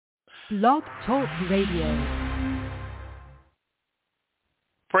Blog Talk Radio.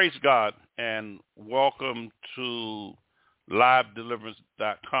 Praise God and welcome to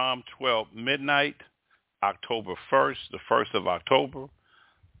livedeliverance.com, 12 midnight, October 1st, the 1st of October.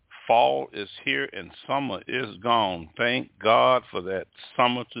 Fall is here and summer is gone. Thank God for that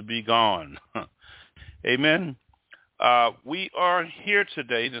summer to be gone. Amen. We are here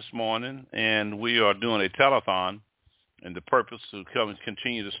today, this morning, and we are doing a telethon. And the purpose to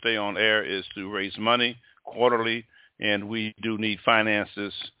continue to stay on air is to raise money quarterly, and we do need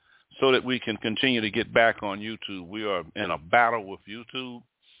finances so that we can continue to get back on YouTube. We are in a battle with YouTube,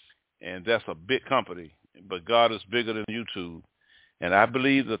 and that's a big company, but God is bigger than YouTube. And I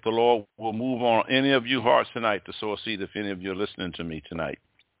believe that the Lord will move on any of your hearts tonight to sow a seed if any of you are listening to me tonight.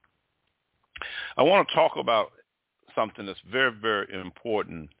 I want to talk about something that's very, very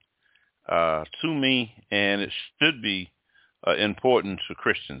important to me, and it should be important to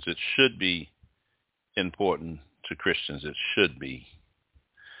Christians. It should be important to Christians. It should be.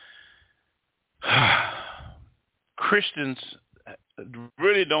 Christians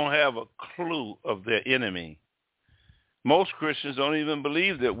really don't have a clue of their enemy. Most Christians don't even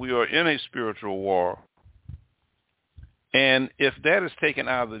believe that we are in a spiritual war. And if that is taken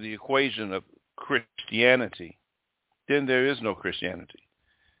out of the equation of Christianity, then there is no Christianity.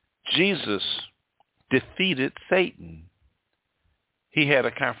 Jesus defeated Satan. He had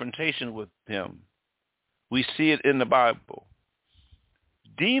a confrontation with him. We see it in the Bible.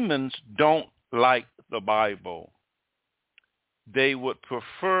 Demons don't like the Bible. They would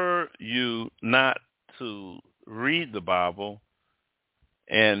prefer you not to read the Bible,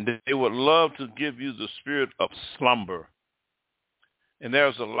 and they would love to give you the spirit of slumber. And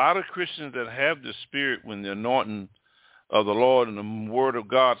there's a lot of Christians that have the spirit when the anointing of the Lord and the word of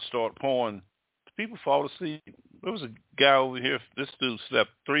God start pouring. People fall asleep. There was a guy over here, this dude slept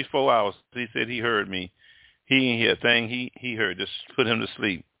 3-4 hours. He said he heard me. He didn't hear a thing he heard. Just put him to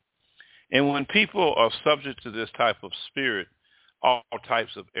sleep. And when people are subject to this type of spirit, all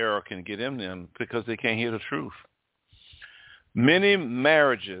types of error can get in them because they can't hear the truth. Many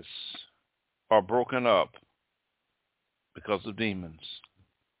marriages are broken up because of demons.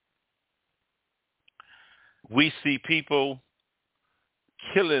 We see people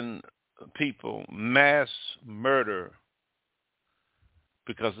killing people, mass murder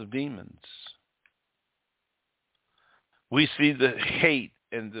because of demons. We see the hate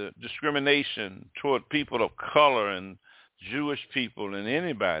and the discrimination toward people of color and Jewish people and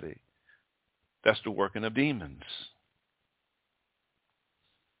anybody. That's the working of demons.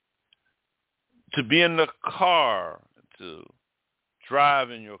 To be in the car, to drive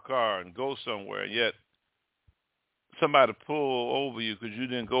in your car and go somewhere, yet somebody pull over you because you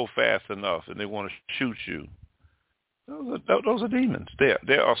didn't go fast enough and they want to shoot you. Those are demons.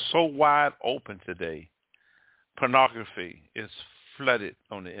 They are so wide open today. Pornography is flooded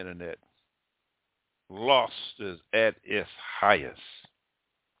on the internet. Lust is at its highest.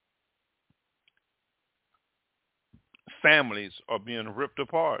 Families are being ripped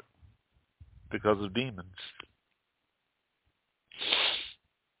apart because of demons.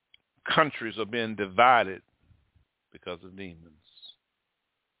 Countries are being divided because of demons.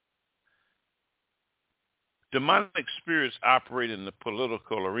 Demonic spirits operate in the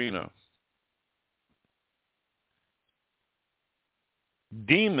political arena.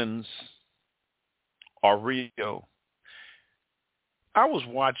 Demons are real. I was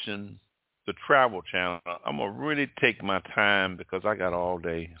watching the Travel Channel. I'm going to really take my time because I got all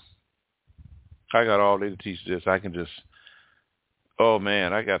day. I got all day to teach this. I can just, oh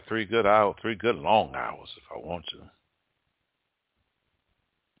man, I got 3 good long hours if I want to.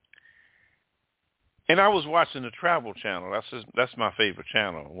 And I was watching the Travel Channel. That's my favorite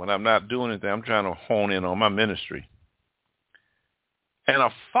channel. When I'm not doing anything, I'm trying to hone in on my ministry. And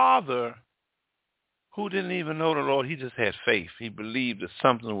a father who didn't even know the Lord, he just had faith. He believed that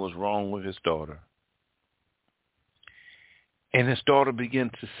something was wrong with his daughter. And his daughter began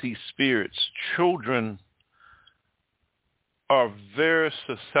to see spirits. Children are very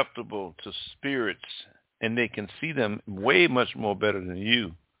susceptible to spirits, and they can see them way much more better than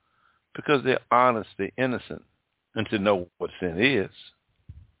you because they're honest, they're innocent, and to know what sin is.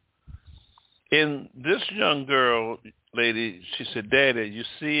 And this young girl, lady, she said, Daddy, you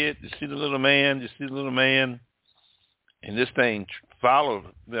see it? You see the little man? You see the little man? And this thing followed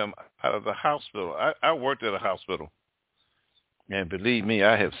them out of the hospital. I worked at a hospital. And believe me,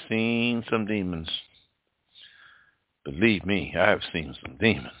 I have seen some demons. Believe me, I have seen some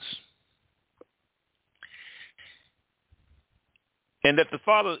demons. And that the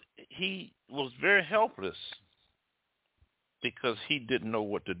father, he was very helpless because he didn't know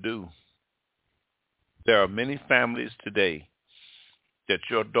what to do. There are many families today that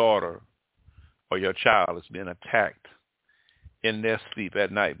your daughter or your child is being attacked in their sleep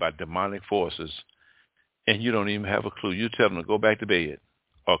at night by demonic forces, and you don't even have a clue. You tell them to go back to bed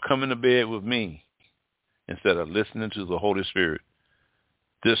or come into bed with me instead of listening to the Holy Spirit.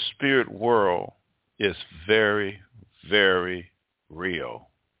 This spirit world is very, very real.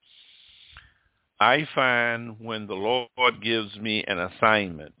 I find when the Lord gives me an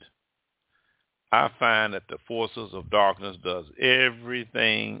assignment, I find that the forces of darkness does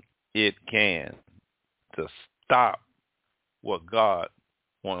everything it can to stop what God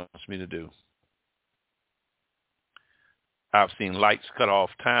wants me to do. I've seen lights cut off,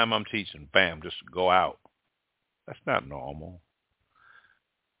 time I'm teaching, bam, just go out. That's not normal.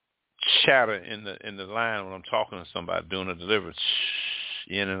 Chatter in the line when I'm talking to somebody doing a delivery,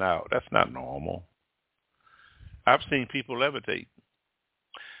 in and out. That's not normal. I've seen people levitate.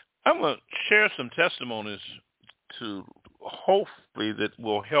 I'm going to share some testimonies to hopefully that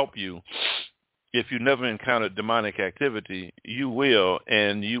will help you. If you never encountered demonic activity, you will,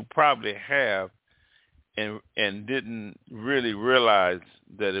 and you probably have, and didn't really realize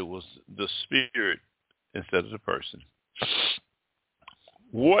that it was the spirit instead of the person.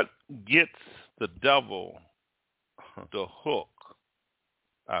 What gets the devil the hook,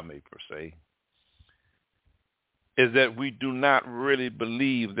 I may per se, is that we do not really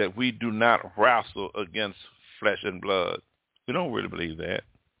believe that we do not wrestle against flesh and blood. We don't really believe that.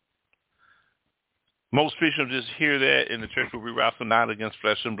 Most Christians just hear that in the church where we wrestle not against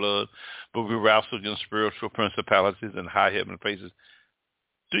flesh and blood, but we wrestle against spiritual principalities and high heavenly places.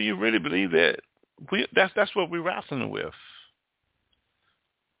 Do you really believe that? That's what we're wrestling with.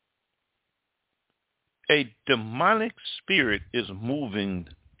 A demonic spirit is moving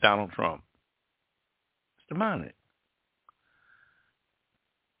Donald Trump. It's demonic.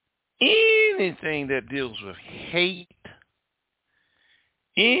 Anything that deals with hate,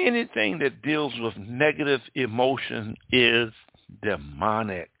 anything that deals with negative emotion is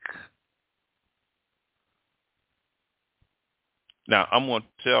demonic. Now, I'm going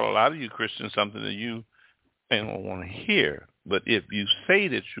to tell a lot of you Christians something that you may not want to hear. But if you say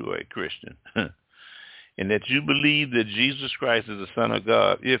that you are a Christian and that you believe that Jesus Christ is the Son of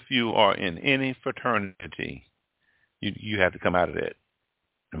God, if you are in any fraternity, you have to come out of that.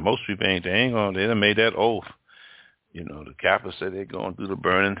 And most people they done made that oath. You know, the Catholics say they're going through the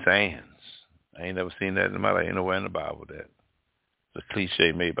burning sands. I ain't never seen that in my life. Ain't nowhere in the Bible that. It's a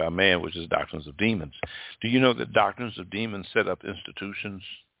cliche made by man, which is doctrines of demons. Do you know that doctrines of demons set up institutions?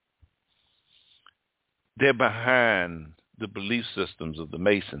 They're behind the belief systems of the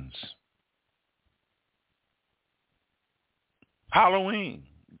Masons. Halloween,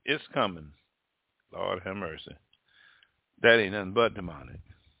 it's coming. Lord have mercy. That ain't nothing but demonic.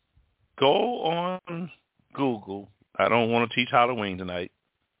 Go on Google. I don't want to teach Halloween tonight.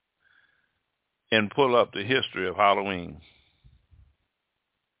 And pull up the history of Halloween.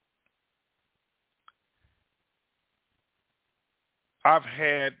 I've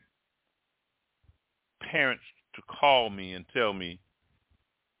had parents to call me and tell me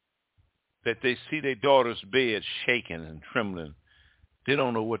that they see their daughter's bed shaking and trembling. They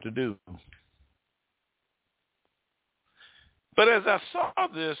don't know what to do. But as I saw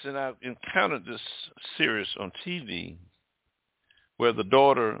this and I encountered this series on TV where the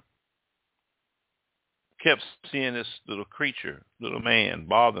daughter kept seeing this little creature, little man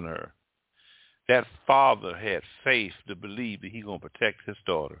bothering her, that father had faith to believe that he's going to protect his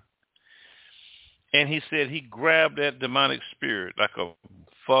daughter. And he said he grabbed that demonic spirit like a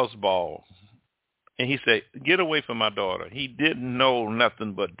fuzzball. And he said, get away from my daughter. He didn't know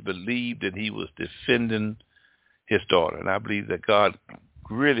nothing but believed that he was defending his daughter. And I believe that God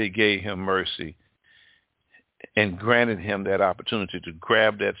really gave him mercy and granted him that opportunity to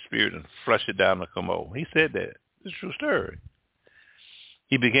grab that spirit and flush it down the commode. He said that. It's a true story.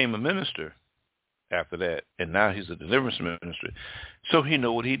 He became a minister after that, and now he's a deliverance minister. So he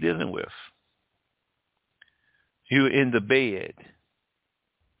know what he's dealing with. You're in the bed,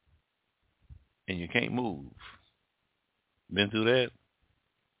 and you can't move. Been through that?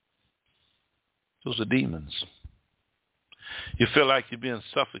 Those are demons. You feel like you're being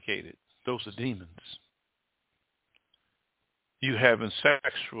suffocated. Those are demons. You having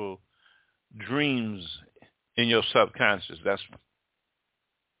sexual dreams in your subconscious. That's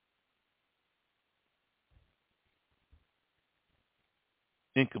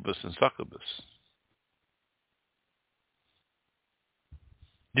incubus and succubus.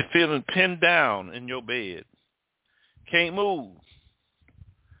 You're feeling pinned down in your bed. Can't move.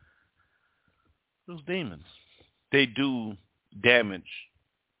 Those demons, they do damage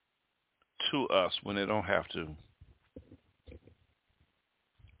to us when they don't have to.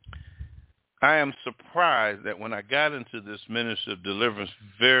 I am surprised that when I got into this ministry of deliverance,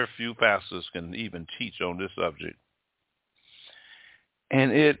 very few pastors can even teach on this subject.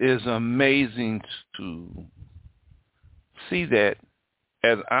 And it is amazing to see that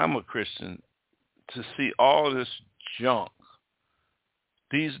as I'm a Christian, to see all this junk.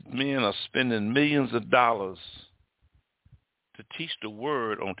 These men are spending millions of dollars to teach the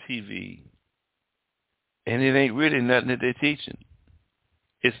word on TV, and it ain't really nothing that they're teaching.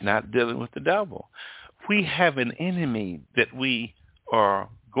 It's not dealing with the devil. We have an enemy that we are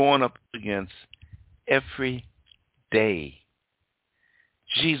going up against every day.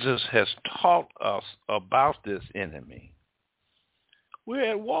 Jesus has taught us about this enemy.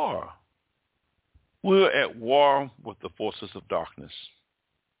 We're at war. We're at war with the forces of darkness.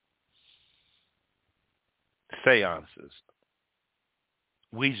 Seances.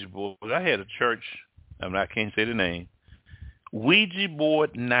 Ouija board. I had a church, I can't say the name. Ouija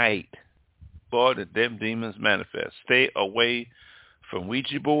board night. Boy, that them demons manifest. Stay away from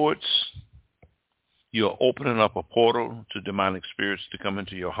Ouija boards. You're opening up a portal to demonic spirits to come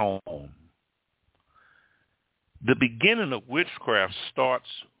into your home. The beginning of witchcraft starts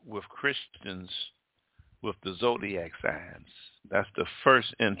with Christians with the zodiac signs. That's the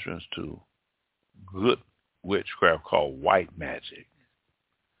first entrance to good witchcraft called white magic.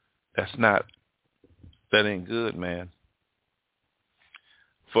 That ain't good, man.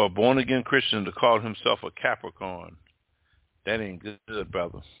 For a born-again Christian to call himself a Capricorn, that ain't good,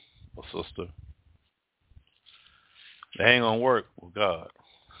 brother or sister. That ain't going to work with God.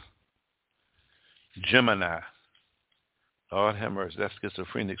 Gemini. Lord have mercy. That's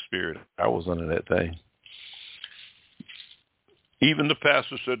schizophrenic spirit. I was under that thing. Even the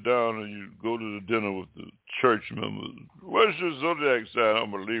pastor sat down and you go to the dinner with the church members. What's your zodiac sign?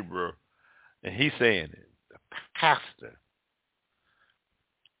 I'm a Libra. And he's saying it. The pastor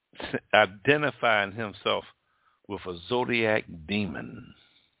identifying himself with a zodiac demon.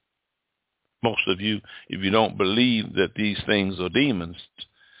 Most of you, if you don't believe that these things are demons,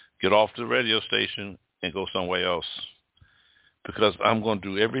 get off the radio station and go somewhere else. Because I'm going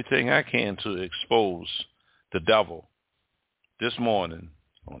to do everything I can to expose the devil this morning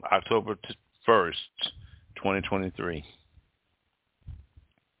on October 1st, 2023.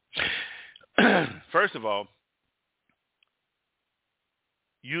 First of all,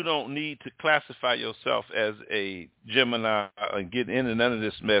 you don't need to classify yourself as a Gemini and get into none of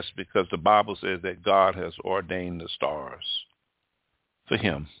this mess because the Bible says that God has ordained the stars for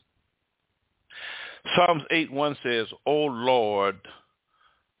him. Psalms 8:1 says, O Lord,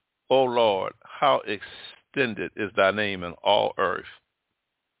 how extended is thy name in all earth,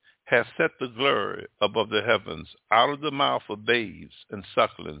 hast set the glory above the heavens. Out of the mouth of babes and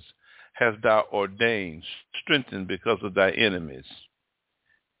sucklings hast thou ordained, strengthened because of thy enemies.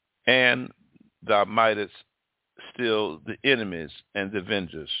 And thou mightest still the enemies and the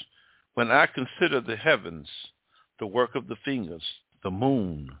avengers. When I consider the heavens, the work of the fingers, the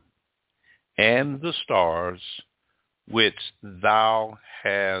moon, and the stars, which thou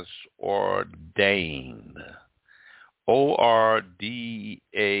hast ordained. O-R-D-A-I-N-E-D,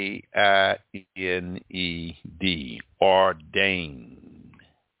 ordained.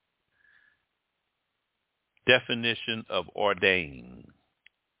 Definition of ordained.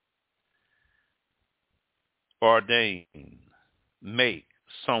 Ordain, make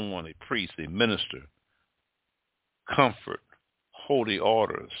someone a priest, a minister, comfort, holy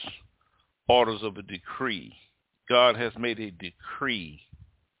orders, orders of a decree. God has made a decree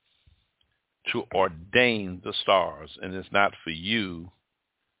to ordain the stars, and it's not for you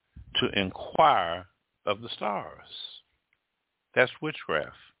to inquire of the stars. That's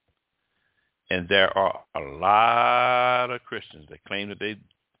witchcraft. And there are a lot of Christians that claim that they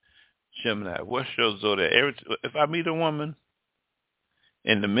Gemini. What's your zodiac? If I meet a woman,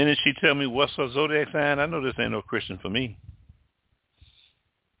 and the minute she tell me what's her zodiac sign, I know this ain't no Christian for me.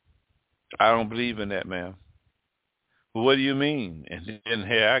 I don't believe in that, ma'am. Well, what do you mean? And then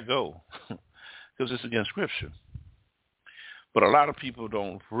here I go, because it's against Scripture. But a lot of people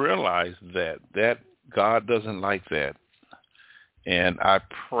don't realize that God doesn't like that. And I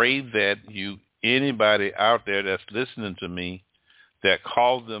pray that anybody out there that's listening to me, that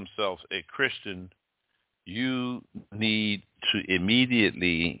calls themselves a Christian, you need to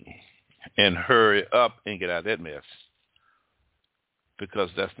immediately and hurry up and get out of that mess, because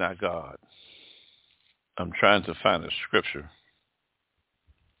that's not God. I'm trying to find a scripture.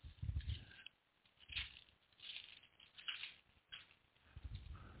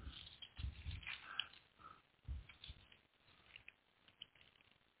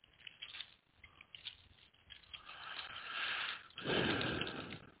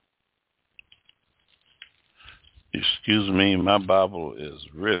 Excuse me, my Bible is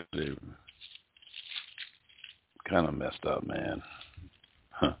really kind of messed up, man.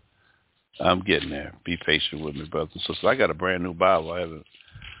 Huh. I'm getting there. Be patient with me, brothers and sisters. I got a brand new Bible. I haven't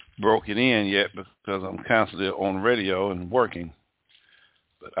broke it in yet because I'm constantly on radio and working.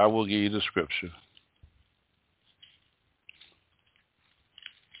 But I will give you the scripture.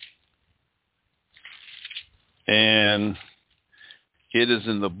 And it is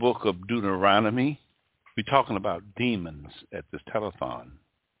in the book of Deuteronomy. We're talking about demons at this telethon.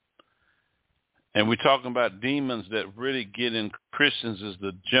 And we're talking about demons that really get in Christians as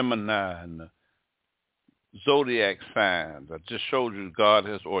the Gemini and the zodiac signs. I just showed you God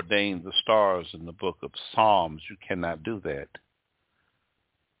has ordained the stars in the book of Psalms. You cannot do that.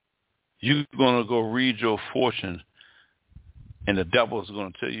 You're going to go read your fortune, and the devil is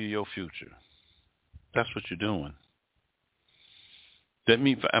going to tell you your future. That's what you're doing. That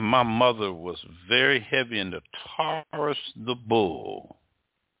means, and my mother was very heavy into Taurus the bull.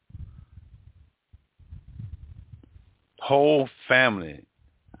 Whole family,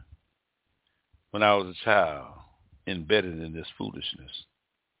 when I was a child, embedded in this foolishness.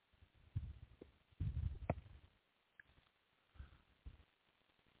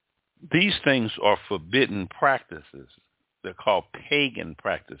 These things are forbidden practices. They're called pagan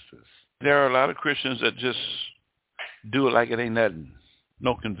practices. There are a lot of Christians that just do it like it ain't nothing.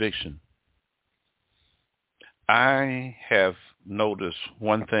 No conviction. I have noticed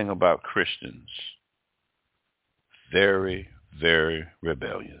one thing about Christians. Very, very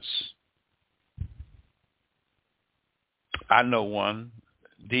rebellious. I know one,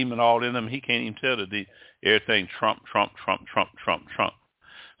 demon all in him, he can't even tell everything Trump, Trump, Trump, Trump, Trump, Trump.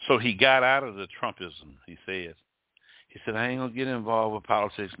 So he got out of the Trumpism, he said. He said, I ain't going to get involved with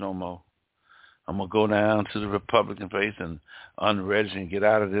politics no more. I'm going to go down to the Republican place and unregister and get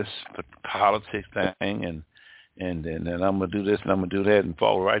out of this politics thing, and then I'm going to do this and I'm going to do that and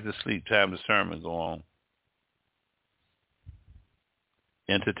fall right to sleep. Time the sermon go on.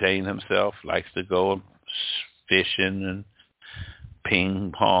 Entertain himself, likes to go fishing and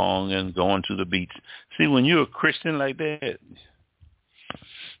ping pong and going to the beach. See, when you're a Christian like that,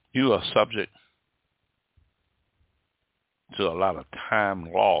 you are subject to a lot of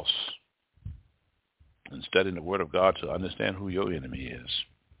time loss in studying the Word of God to understand who your enemy is.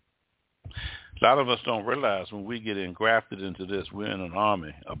 A lot of us don't realize when we get engrafted into this, we're in an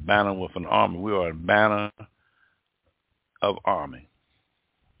army, a banner with an army. We are a banner of army.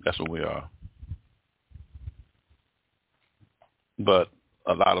 That's what we are. But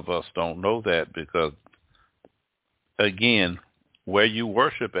a lot of us don't know that because, again, where you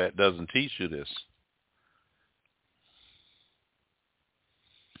worship at doesn't teach you this.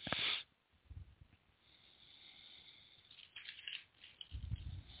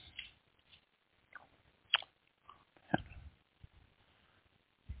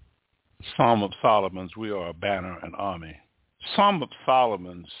 Psalm of Solomon's, we are a banner, an army. Psalm of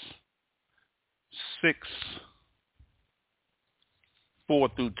Solomon's 6, 4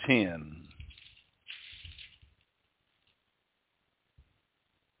 through 10.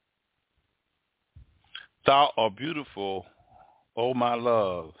 Thou art beautiful, O my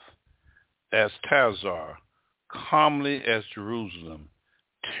love, as Tazar, comely as Jerusalem,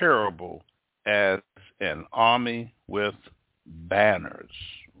 terrible as an army with banners.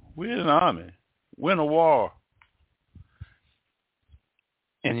 We're an army. We're in a war.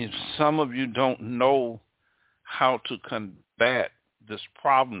 And if some of you don't know how to combat this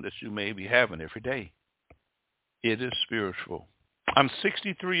problem that you may be having every day, it is spiritual. I'm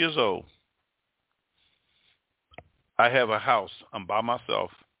 63 years old. I have a house. I'm by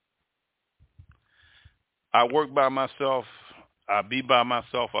myself. I work by myself. I be by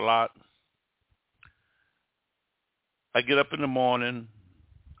myself a lot. I get up in the morning.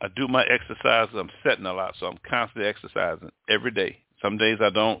 I do my exercise. I'm sitting a lot, so I'm constantly exercising every day. Some days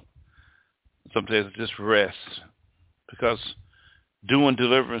I don't. Some days I just rest because doing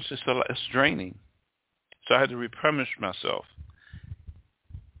deliverance is it's draining. So I had to replenish myself.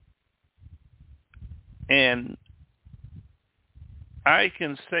 And I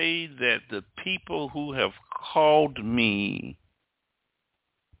can say that the people who have called me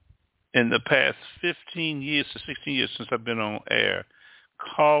in the past 15 years to 16 years since I've been on air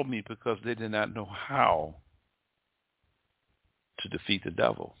called me because they did not know how to defeat the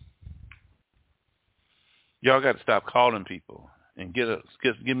devil. Y'all got to stop calling people and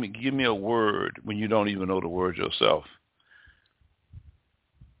give me a word when you don't even know the word yourself.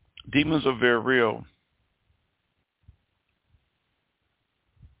 Demons are very real.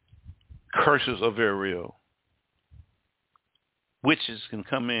 Curses are very real. Witches can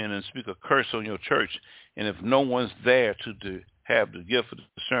come in and speak a curse on your church, and if no one's there to have the gift of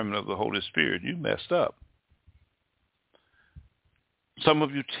discernment of the Holy Spirit, you messed up. Some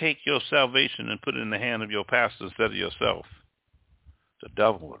of you take your salvation and put it in the hand of your pastor instead of yourself. The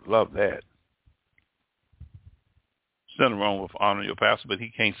devil would love that. There's nothing wrong with honoring your pastor, but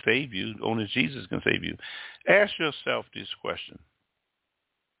he can't save you. Only Jesus can save you. Ask yourself this question.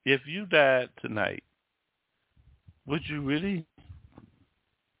 If you died tonight, would you really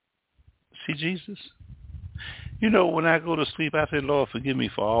see Jesus? You know, when I go to sleep, I say, Lord, forgive me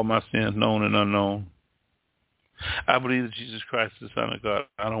for all my sins, known and unknown. I believe that Jesus Christ is the Son of God.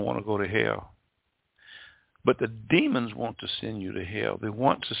 I don't want to go to hell. But the demons want to send you to hell. They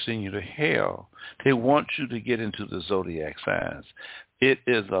want to send you to hell. They want you to get into the zodiac signs. It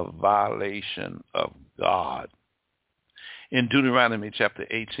is a violation of God. In Deuteronomy chapter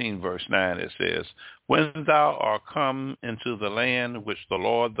 18, verse 9, it says, when thou art come into the land which the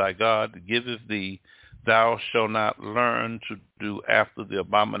Lord thy God giveth thee, thou shalt not learn to do after the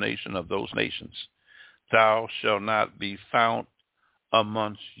abomination of those nations. Thou shalt not be found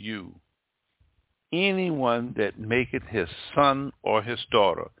amongst you anyone that maketh his son or his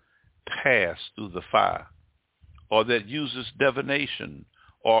daughter pass through the fire, or that uses divination,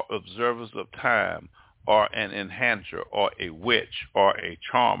 or observers of time, or an enhancer, or a witch, or a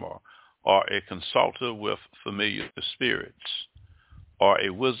charmer, or a consulter with familiar spirits, or a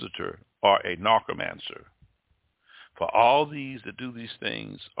wizarder, or a necromancer. For all these that do these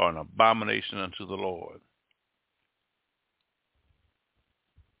things are an abomination unto the Lord.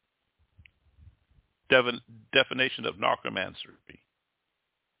 Definition of necromancy.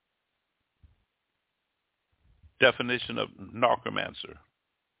 Definition of necromancer.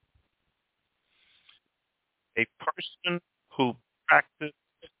 A person who practices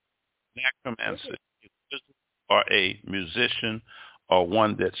necromancy, or a musician, or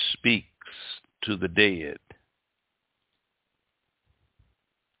one that speaks to the dead.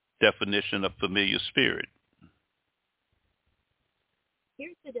 Definition of familiar spirit.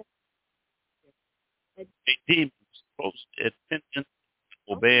 Here's the definition. A demon supposed attention,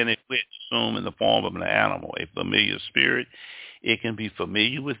 obeying a witch, assume in the form of an animal, a familiar spirit. It can be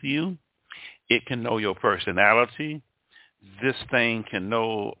familiar with you. It can know your personality. This thing can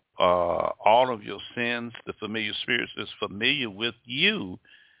know all of your sins. The familiar spirit is familiar with you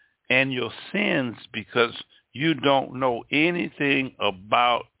and your sins because you don't know anything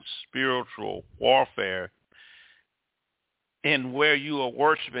about spiritual warfare. And where you are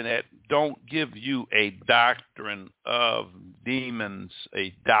worshiping at don't give you a doctrine of demons,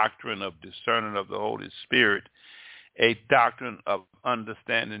 a doctrine of discerning of the Holy Spirit, a doctrine of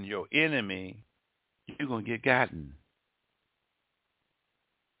understanding your enemy, you're going to get gotten.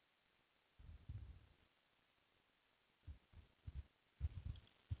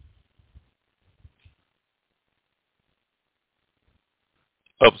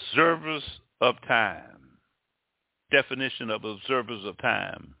 Observers of time. Definition of observers of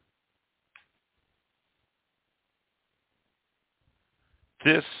time.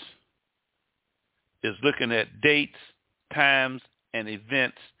 This is looking at dates, times, and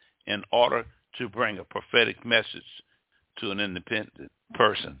events in order to bring a prophetic message to an independent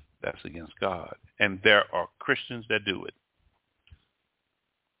person. That's against God. And there are Christians that do it.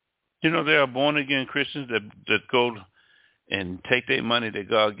 You know, there are born-again Christians that go and take their money that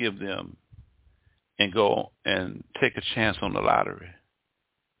God give them and go and take a chance on the lottery.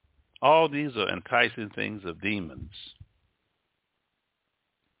 All these are enticing things of demons.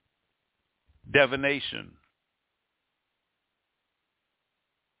 Divination.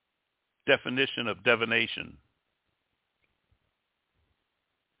 Definition of divination.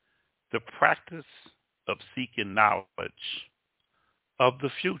 The practice of seeking knowledge of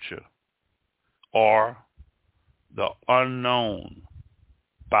the future or the unknown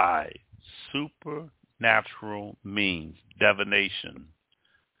by supernatural means. Divination.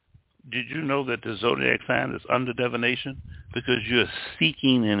 Did you know that the zodiac sign is under divination? Because you're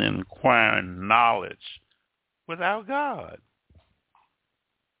seeking and inquiring knowledge without God.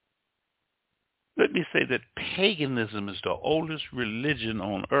 Let me say that paganism is the oldest religion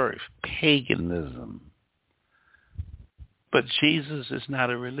on earth. Paganism. But Jesus is not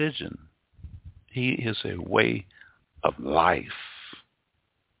a religion. He is a way of life.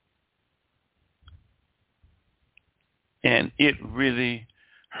 And it really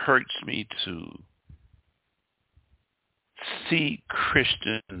hurts me to see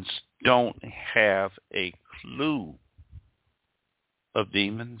Christians don't have a clue of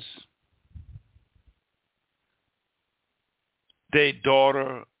demons. Their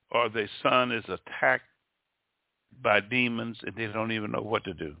daughter or their son is attacked by demons and they don't even know what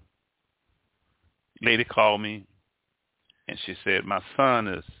to do. Lady called me and she said, my son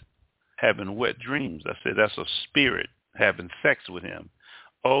is having wet dreams. I said, that's a spirit having sex with him.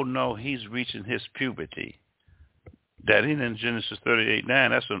 Oh, no, he's reaching his puberty. That ain't in Genesis 38:9.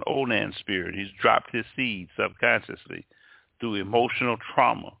 That's an Onan spirit. He's dropped his seed subconsciously through emotional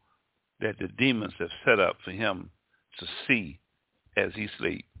trauma that the demons have set up for him to see as he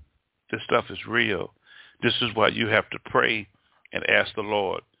sleeps. This stuff is real. This is why you have to pray and ask the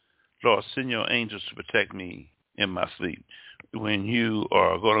Lord, Lord, send your angels to protect me in my sleep. When you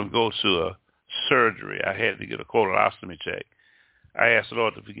are going to go to a surgery, I had to get a colostomy check. I asked the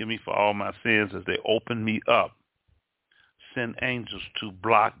Lord to forgive me for all my sins as they open me up. Send angels to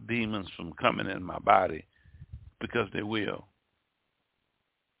block demons from coming in my body, because they will.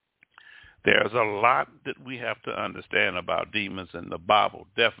 There's a lot that we have to understand about demons, and the Bible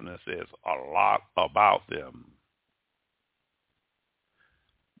definitely says a lot about them.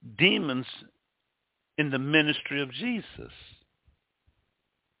 Demons in the ministry of Jesus.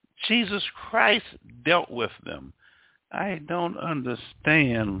 Jesus Christ dealt with them. I don't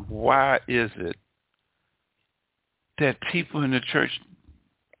understand why is it that people in the church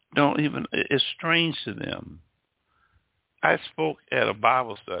don't even, it's strange to them. I spoke at a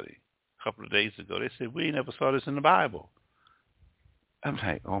Bible study a couple of days ago. They said, we never saw this in the Bible. I'm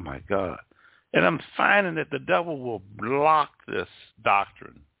like, oh my God. And I'm finding that the devil will block this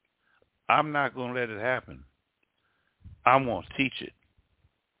doctrine. I'm not going to let it happen. I'm going to teach it.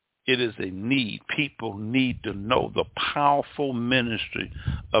 It is a need. People need to know the powerful ministry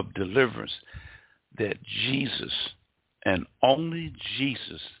of deliverance that Jesus and only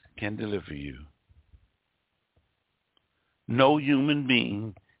Jesus can deliver you. No human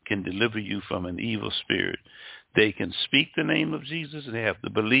being can deliver you from an evil spirit. They can speak the name of Jesus, they have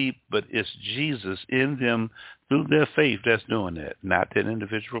to believe, but it's Jesus in them through their faith that's doing that, not that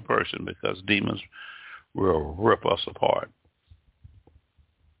individual person, because demons will rip us apart.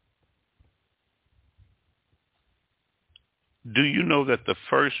 Do you know that the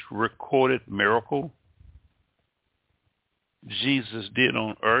first recorded miracle Jesus did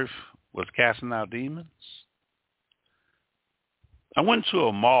on earth was casting out demons? I went to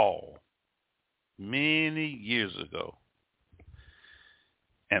a mall many years ago,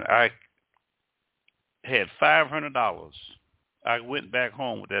 and I had $500. I went back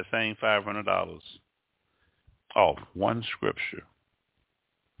home with that same $500 off one scripture.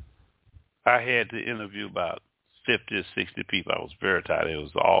 I had to interview about 50 or 60 people. I was very tired. It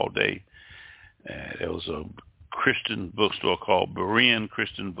was all day. There was a Christian bookstore called Berean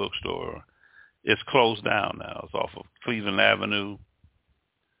Christian Bookstore. It's closed down now. It's off of Cleveland Avenue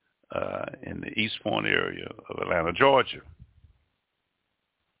in the East Point area of Atlanta, Georgia.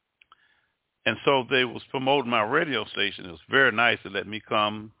 And so they was promoting my radio station. It was very nice to let me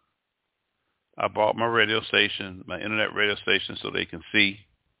come. I bought my radio station, my internet radio station, so they can see.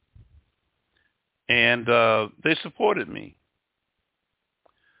 And they supported me.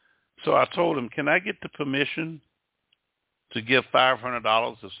 So I told them, can I get the permission to give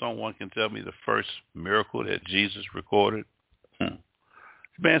 $500 if someone can tell me the first miracle that Jesus recorded? The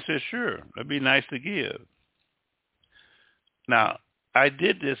man said, sure, that'd be nice to give. Now, I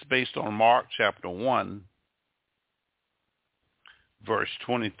did this based on Mark chapter 1, verse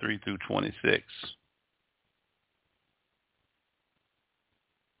 23 through 26.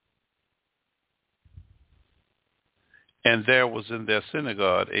 And there was in their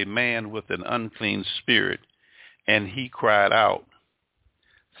synagogue a man with an unclean spirit, and he cried out,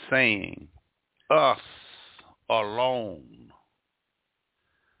 saying, us alone,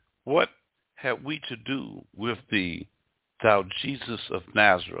 what have we to do with thee, thou Jesus of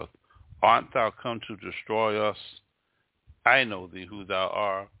Nazareth? Art thou come to destroy us? I know thee who thou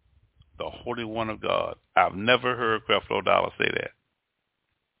art, the Holy One of God. I've never heard Creflo Dollar say that.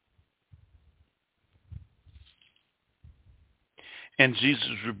 And Jesus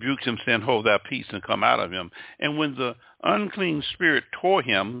rebuked him, saying, hold thy peace and come out of him. And when the unclean spirit tore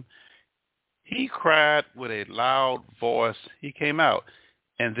him, he cried with a loud voice. He came out.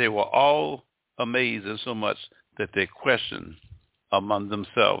 And they were all amazed, insomuch that they questioned among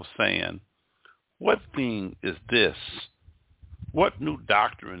themselves, saying, what thing is this? What new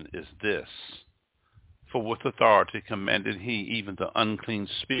doctrine is this? For with authority commanded he even the unclean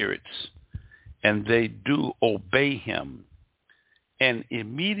spirits, and they do obey him. And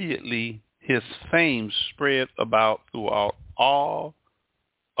immediately his fame spread about throughout all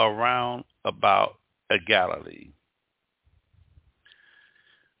around about Galilee.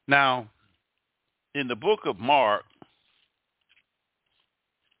 Now, in the book of Mark,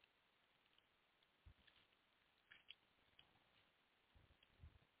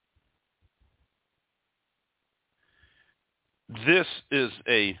 This is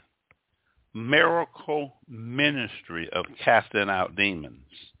a miracle ministry of casting out demons.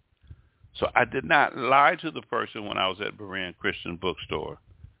 So I did not lie to the person when I was at Berean Christian Bookstore,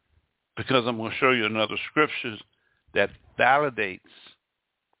 because I'm going to show you another scripture that validates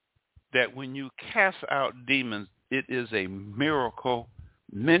that when you cast out demons, it is a miracle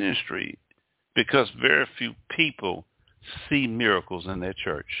ministry, because very few people see miracles in their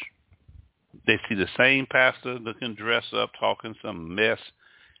church. They see the same pastor looking dressed up, talking some mess.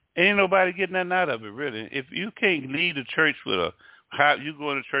 Ain't nobody getting nothing out of it, really. If you can't leave the church with you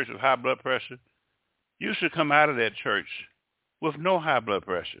go to church with high blood pressure, you should come out of that church with no high blood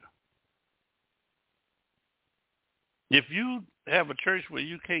pressure. If you have a church where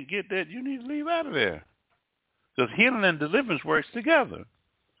you can't get that, you need to leave out of there. Because healing and deliverance works together.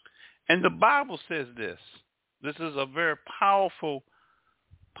 And the Bible says this. This is a very powerful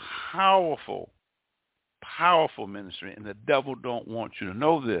ministry, and the devil don't want you to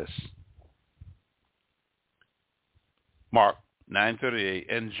know this. Mark 9:38,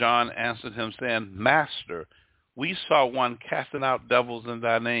 and John answered him, saying, Master, we saw one casting out devils in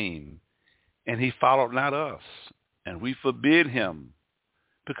thy name, and he followed not us, and we forbid him,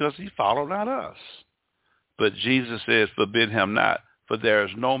 because he followed not us. But Jesus says, forbid him not, for there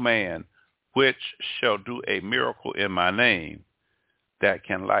is no man which shall do a miracle in my name that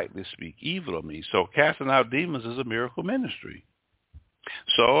can lightly speak evil of me. So casting out demons is a miracle ministry.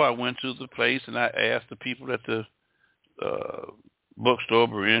 So I went to the place and I asked the people at the bookstore,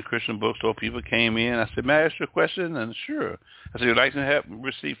 Berean Christian Bookstore. People came in. I said, may I ask you a question? And sure. I said, you'd like to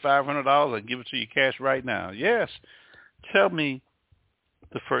receive $500? I can give it to you cash right now. Yes. Tell me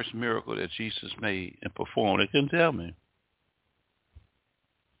the first miracle that Jesus made and performed. They couldn't tell me.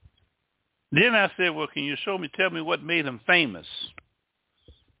 Then I said, well, can you tell me what made him famous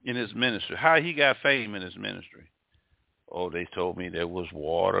in his ministry, how he got fame in his ministry? Oh, they told me there was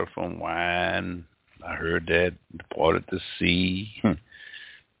water from wine. I heard that parted the sea.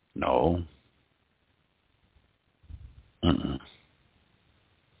 No. No,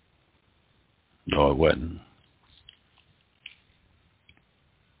 it wasn't.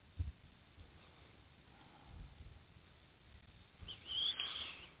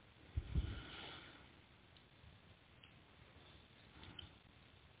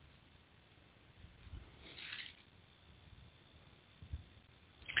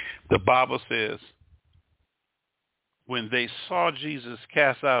 The Bible says, when they saw Jesus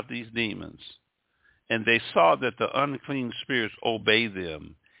cast out these demons, and they saw that the unclean spirits obeyed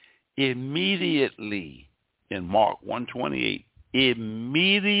them, immediately, in Mark 1:28,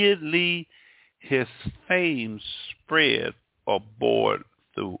 immediately his fame spread abroad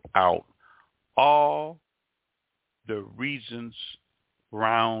throughout all the regions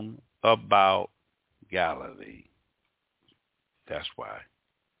round about Galilee. That's why.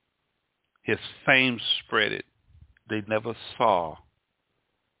 His fame spread it. They never saw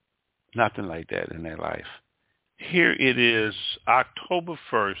nothing like that in their life. Here it is, October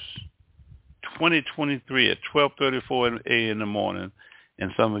 1st, 2023 at 12:34 a.m. in the morning,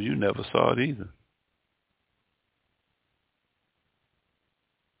 and some of you never saw it either.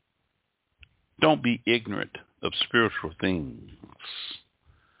 Don't be ignorant of spiritual things.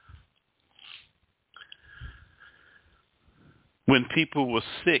 When people were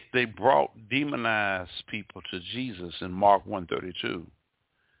sick, they brought demonized people to Jesus in Mark 1:32.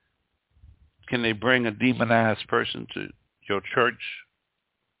 Can they bring a demonized person to your church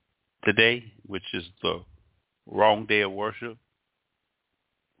today, which is the wrong day of worship?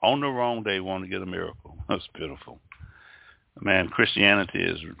 On the wrong day, want to get a miracle. That's pitiful. Man, Christianity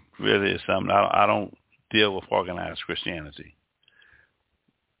is really something. I don't deal with organized Christianity.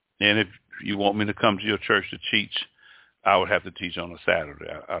 And if you want me to come to your church to teach, I would have to teach on a Saturday.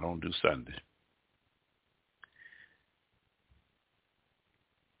 I don't do Sunday.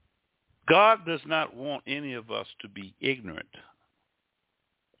 God does not want any of us to be ignorant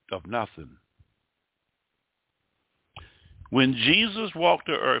of nothing. When Jesus walked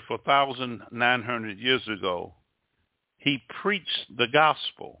the earth 1,900 years ago, he preached the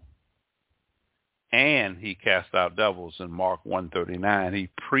gospel and he cast out devils in Mark 1:39. He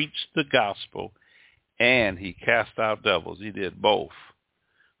preached the gospel and he cast out devils. He did both.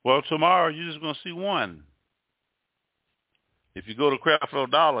 Well, tomorrow you're just going to see one. If you go to Creflo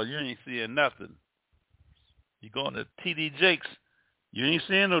Dollar, you ain't seeing nothing. You go to T.D. Jakes, you ain't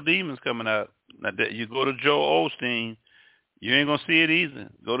seeing no demons coming out. You go to Joel Osteen, you ain't going to see it either.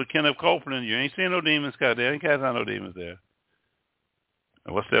 Go to Kenneth Copeland, you ain't seeing no demons out there. Ain't casting out no demons there.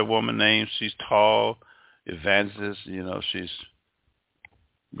 And what's that woman name? She's tall, evangelist, she's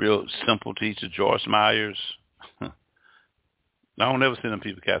real simple teacher, Joyce Myers. I don't ever see them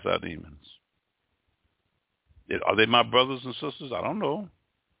people cast out demons. Are they my brothers and sisters? I don't know.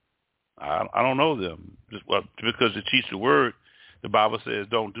 I don't know them. Because they teach the word, the Bible says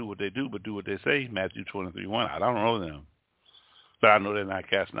don't do what they do, but do what they say, Matthew 23:1. I don't know them. But I know they're not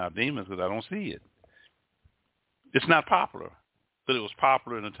casting out demons because I don't see it. It's not popular, but it was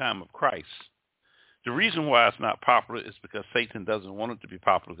popular in the time of Christ. The reason why it's not popular is because Satan doesn't want it to be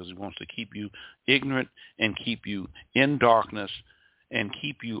popular, because he wants to keep you ignorant and keep you in darkness and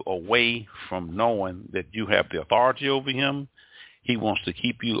keep you away from knowing that you have the authority over him. He wants to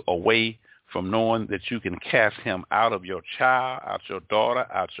keep you away from knowing that you can cast him out of your child, out your daughter,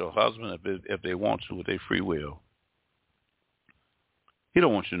 out your husband, if they want to with their free will. He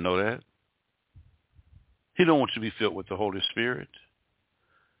don't want you to know that. He don't want you to be filled with the Holy Spirit.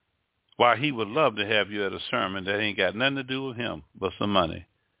 Why, he would love to have you at a sermon that ain't got nothing to do with him but some money.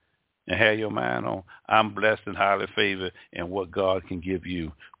 And have your mind on, I'm blessed and highly favored, and what God can give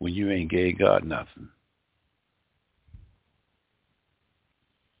you when you ain't gave God nothing.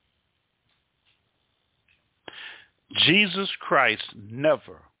 Jesus Christ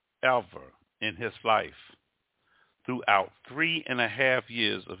never, ever in his life, throughout 3.5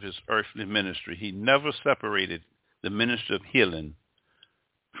 years of his earthly ministry, he never separated the ministry of healing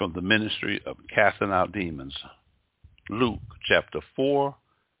from the ministry of casting out demons. Luke chapter 4,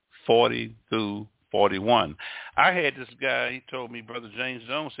 40 through 41. I had this guy, he told me, Brother James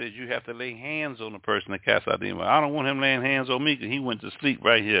Jones says you have to lay hands on the person that casts out demons. I don't want him laying hands on me because he went to sleep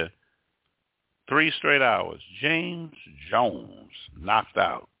right here. 3 straight hours. James Jones, knocked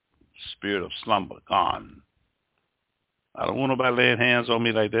out. Spirit of slumber, gone. I don't want nobody laying hands on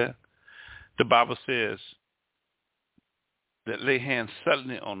me like that. The Bible says that lay hands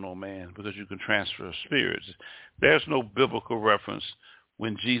suddenly on no man because you can transfer spirits. There's no biblical reference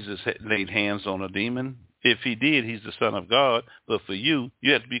when Jesus laid hands on a demon. If he did, he's the Son of God. But for you,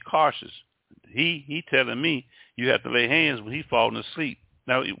 you have to be cautious. He telling me you have to lay hands when he's falling asleep.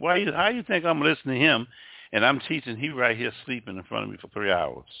 Now, how you think I'm listening to him and I'm teaching he right here sleeping in front of me for 3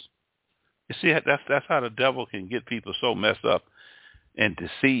 hours? You see, that's how the devil can get people so messed up and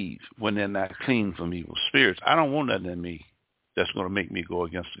deceived when they're not clean from evil spirits. I don't want nothing in me that's going to make me go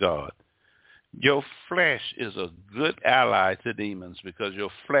against God. Your flesh is a good ally to demons because your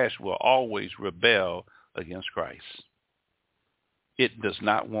flesh will always rebel against Christ. It does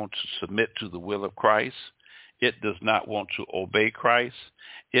not want to submit to the will of Christ. It does not want to obey Christ.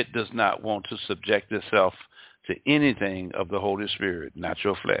 It does not want to subject itself to anything of the Holy Spirit, not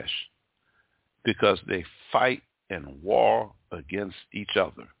your flesh, because they fight and war against each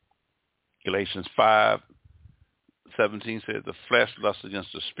other. Galatians 5:17 says the flesh lusts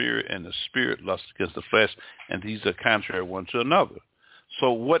against the spirit and the spirit lusts against the flesh, and these are contrary one to another.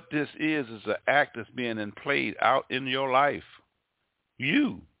 So what this is an act that's being played out in your life.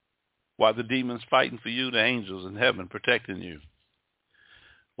 You, while the demons fighting for you, the angels in heaven protecting you.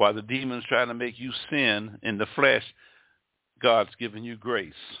 While the demons trying to make you sin in the flesh, God's giving you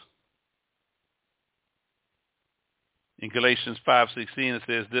grace. In Galatians 5:16 it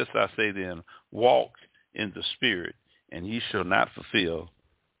says this, I say then, walk in the spirit, and ye shall not fulfill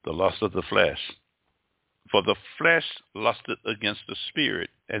the lust of the flesh. For the flesh lusteth against the spirit,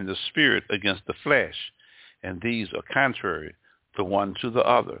 and the spirit against the flesh, and these are contrary the one to the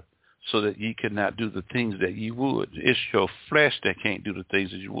other, so that ye cannot do the things that ye would. It's your flesh that can't do the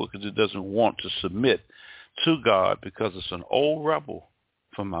things that you would because it doesn't want to submit to God because it's an old rebel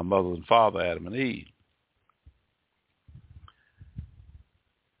from my mother and father, Adam and Eve.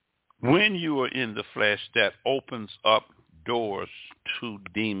 When you are in the flesh, that opens up doors to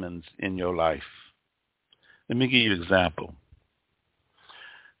demons in your life. Let me give you an example.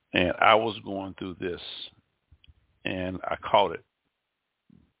 And I was going through this, and I caught it.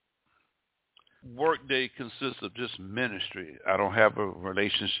 Workday consists of just ministry. I don't have a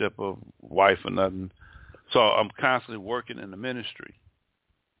relationship of wife or nothing. So I'm constantly working in the ministry.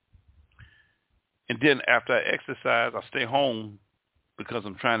 And then after I exercise, I stay home because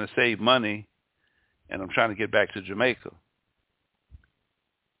I'm trying to save money and I'm trying to get back to Jamaica.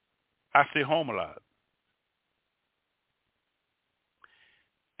 I stay home a lot.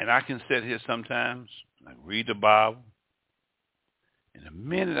 And I can sit here sometimes, I read the Bible, and the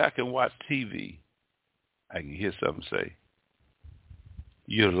minute I can watch TV, I can hear something say,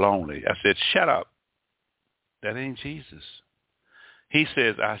 you're lonely. I said, shut up. That ain't Jesus. He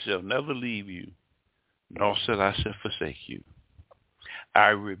says, I shall never leave you, nor shall I forsake you. I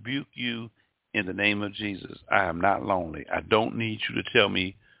rebuke you in the name of Jesus. I am not lonely. I don't need you to tell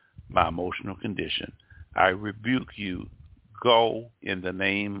me my emotional condition. I rebuke you. Go in the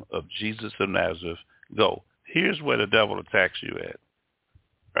name of Jesus of Nazareth. Go. Here's where the devil attacks you at,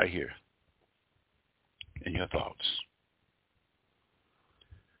 right here, in your thoughts.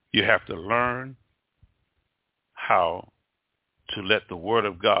 You have to learn how to let the Word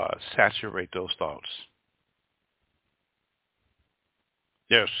of God saturate those thoughts.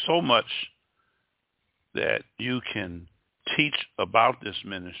 There's so much that you can teach about this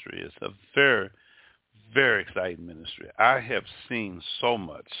ministry. It's a very, very exciting ministry. I have seen so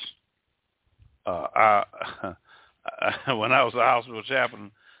much. When I was a hospital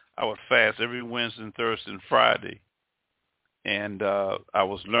chaplain, I would fast every Wednesday, Thursday, and Friday. And I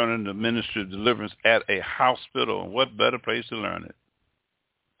was learning the ministry of deliverance at a hospital, and what better place to learn it?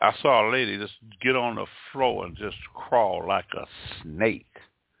 I saw a lady just get on the floor and just crawl like a snake.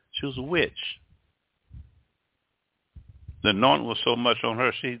 She was a witch. The anointing was so much on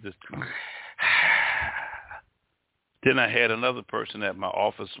her, she just... Then I had another person at my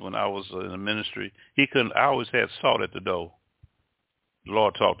office when I was in the ministry. I always had salt at the door. The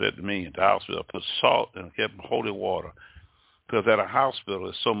Lord taught that to me at the hospital. I put salt and kept holy water. Because at a hospital,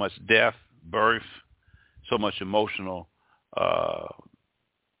 there's so much death, birth, so much emotional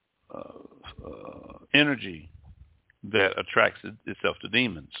energy that attracts itself to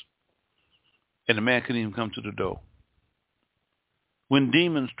demons. And the man couldn't even come to the door. When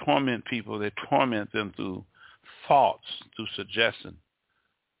demons torment people, they torment them through thoughts, through suggestion,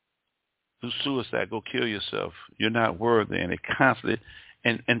 through suicide. Go kill yourself. You're not worthy. And it constantly,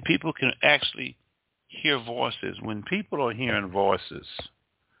 and people can actually hear voices. When people are hearing voices,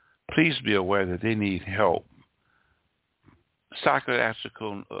 please be aware that they need help.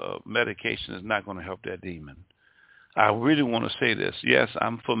 Psychiatrical medication is not going to help that demon. I really want to say this. Yes,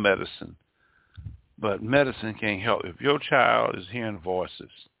 I'm for medicine, but medicine can't help. If your child is hearing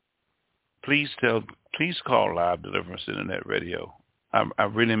voices, please call Live Deliverance Internet Radio. I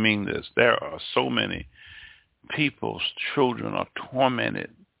really mean this. There are so many people's children are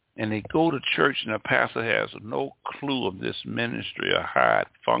tormented, and they go to church and the pastor has no clue of this ministry or how it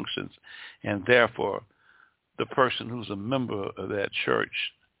functions, and therefore the person who's a member of that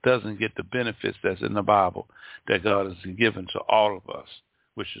church doesn't get the benefits that's in the Bible that God has given to all of us,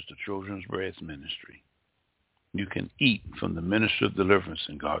 which is the Children's Bread Ministry. You can eat from the ministry of deliverance,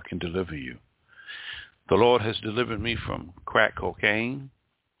 and God can deliver you. The Lord has delivered me from crack cocaine.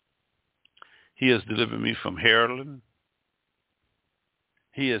 He has delivered me from heroin.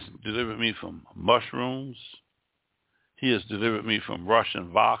 He has delivered me from mushrooms. He has delivered me from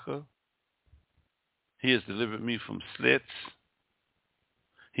Russian vodka. He has delivered me from slits.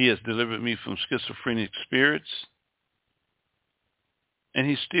 He has delivered me from schizophrenic spirits. And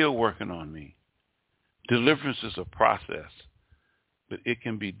he's still working on me. Deliverance is a process, but it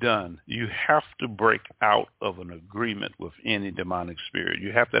can be done. You have to break out of an agreement with any demonic spirit.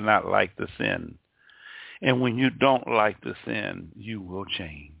 You have to not like the sin. And when you don't like the sin, you will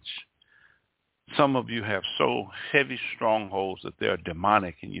change. Some of you have so heavy strongholds that they're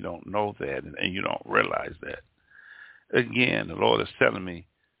demonic, and you don't know that, and you don't realize that. Again, the Lord is telling me,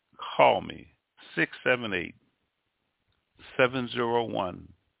 call me,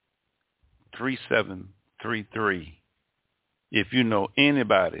 678-701-3733. If you know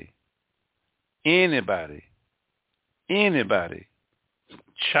anybody,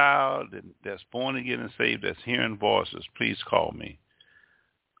 child that's born again and saved, that's hearing voices, please call me.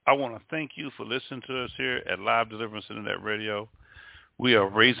 I want to thank you for listening to us here at Live Deliverance Internet Radio. We are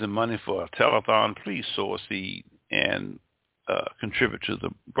raising money for a telethon. Please sow a seed and contribute to the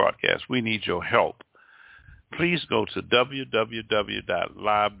broadcast. We need your help. Please go to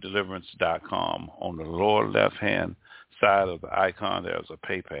www.livedeliverance.com. On the lower left-hand side of the icon, there's a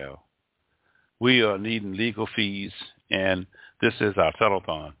PayPal. We are needing legal fees, and this is our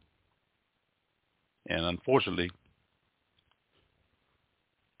telethon. And unfortunately,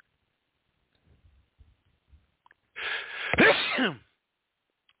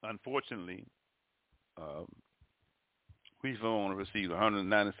 we've only received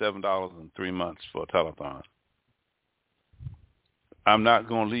 $197 in 3 months for a telethon. I'm not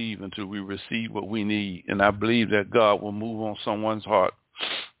going to leave until we receive what we need, and I believe that God will move on someone's heart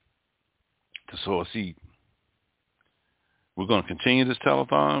to sow a seed. We're going to continue this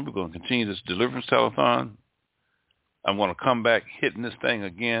telethon. We're going to continue this deliverance telethon. I'm going to come back hitting this thing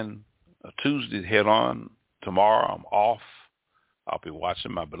again Tuesday head on. Tomorrow I'm off. I'll be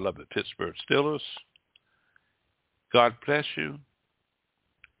watching my beloved Pittsburgh Steelers. God bless you.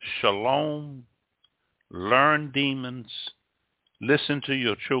 Shalom. Learn demons. Listen to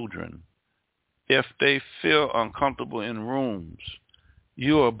your children. If they feel uncomfortable in rooms,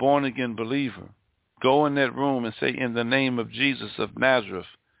 you are a born-again believer. Go in that room and say, in the name of Jesus of Nazareth,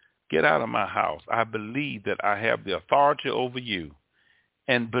 Get out of my house. I believe that I have the authority over you.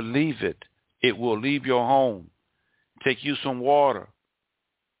 And believe it. It will leave your home. Take you some water.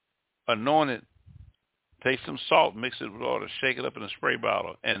 Anoint it. Take some salt, mix it with water, shake it up in a spray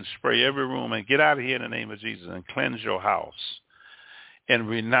bottle, and spray every room. And get out of here in the name of Jesus and cleanse your house. And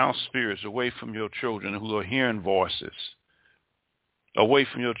renounce spirits away from your children who are hearing voices. Away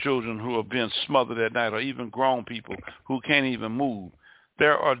from your children who are being smothered at night, or even grown people who can't even move.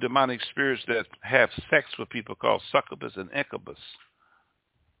 There are demonic spirits that have sex with people called succubus and incubus.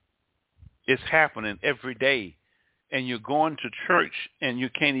 It's happening every day. And you're going to church and you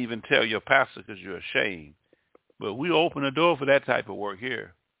can't even tell your pastor because you're ashamed. But we open the door for that type of work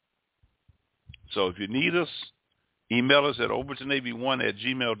here. So if you need us, email us at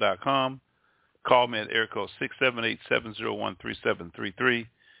overtonavy1@gmail.com. Call me at area code 678-701-3733.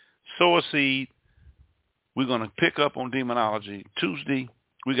 Sow a seed. We're going to pick up on demonology Tuesday.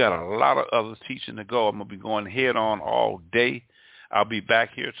 We got a lot of other teaching to go. I'm going to be going head on all day. I'll be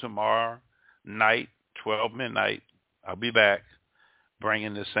back here tomorrow night, 12 midnight. I'll be back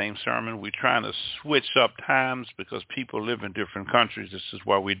bringing the same sermon. We're trying to switch up times because people live in different countries. This is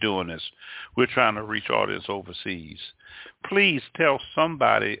why we're doing this. We're trying to reach audience overseas. Please tell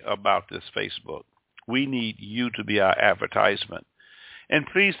somebody about this Facebook. We need you to be our advertisement. And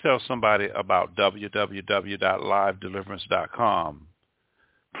please tell somebody about www.livedeliverance.com.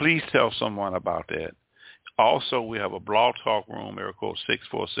 Please tell someone about that. Also, we have a blog talk room, area code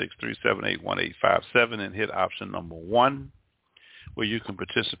 646-378-1857, and hit option number 1, where you can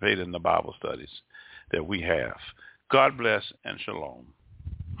participate in the Bible studies that we have. God bless and shalom.